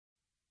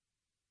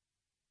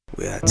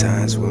We had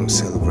times when we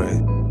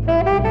celebrate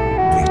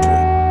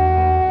victory.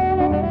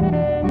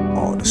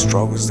 All the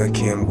struggles that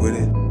came with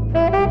it.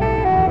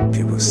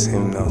 People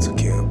seem not to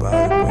care about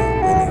it when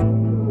we're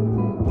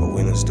winning. But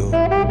winners do.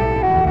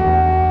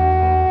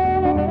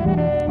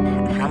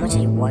 How much are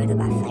you worried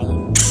about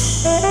fame?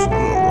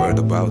 I'm not worried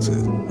about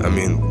it. I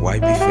mean, why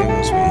be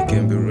famous when you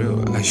can't be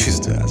real? I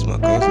used to ask my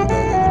cousin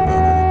that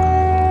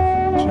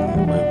about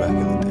it way back in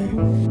the day.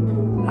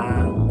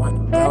 What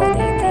role do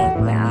you think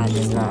my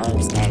artist not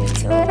understanding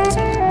too is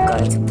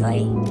going to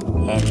play in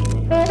future?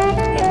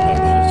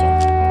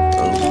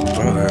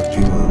 Bro,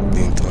 people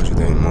be in touch with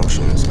their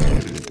emotions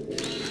and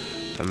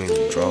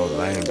draw a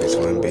line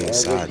between being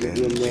sad and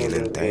being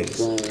intense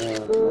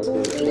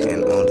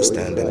and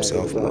understand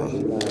themselves more.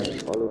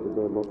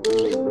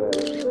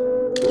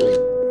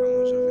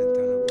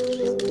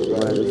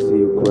 Rather see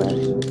you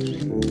crash.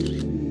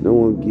 No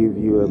one give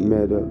you a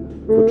medal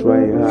for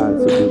trying hard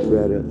to be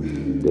better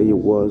than you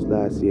was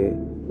last year.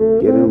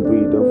 Getting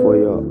breathed for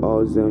your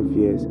odds and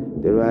fears.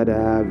 They rather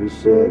have you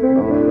shed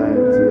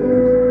online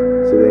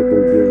tears so they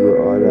can give you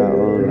all that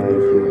online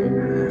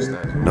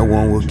fear. No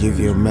one will give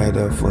you a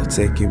medal for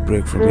taking a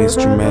break from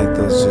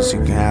instrumentals just so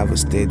you can have a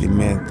steady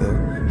mental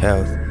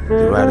health.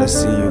 They rather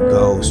see you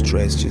go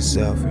stretch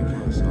yourself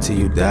till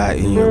you die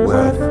in your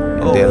wealth.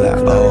 And they're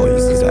like, oh,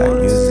 you could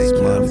have used this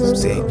money to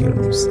take care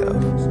of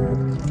yourself.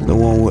 No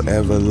one will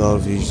ever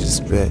love you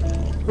just bet.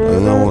 Or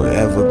no one will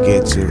ever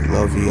get to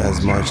love you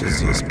as much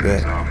as you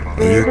expect.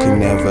 And you can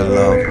never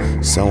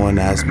love someone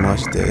as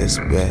much as they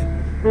expect.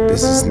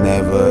 This is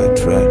never a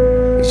threat,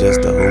 it's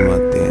just a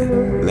human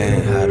thing.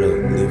 Learn how to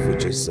live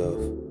with yourself.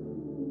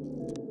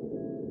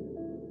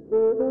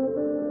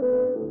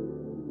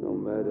 No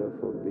matter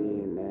for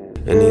being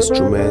an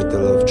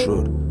instrumental of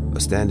truth, or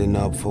standing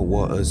up for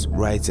what is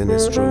right and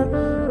is true.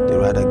 They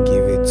rather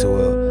give it to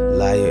a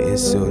liar in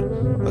suit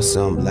or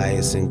some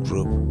liars in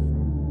group.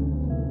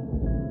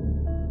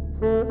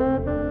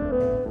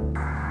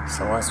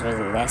 So what's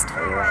really next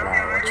for you right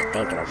now? What you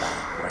thinking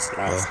about? What's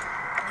next?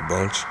 A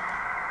bunch.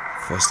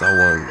 First, I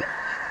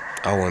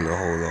want a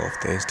whole lot of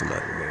things to my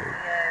name.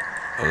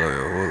 I want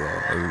a whole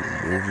lot of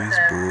movies,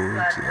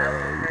 books,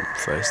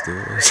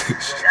 festivals.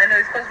 I know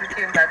it's because we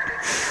came back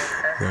later.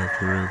 Yeah,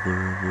 for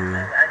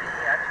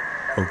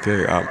real. Okay,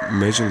 I'm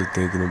majorly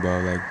thinking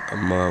about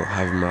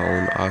having my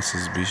own arts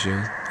exhibition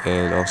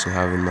and also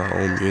having my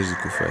own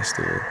musical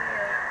festival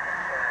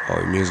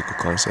or a musical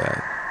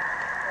concert.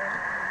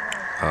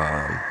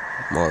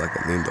 More like a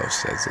Lindoff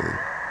setting,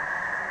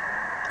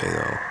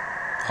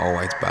 all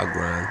white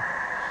background,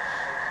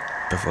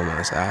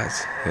 performance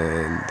arts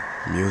and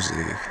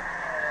music.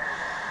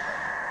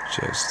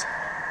 Just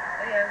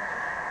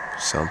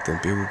something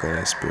people can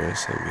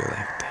experience and be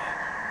like, damn.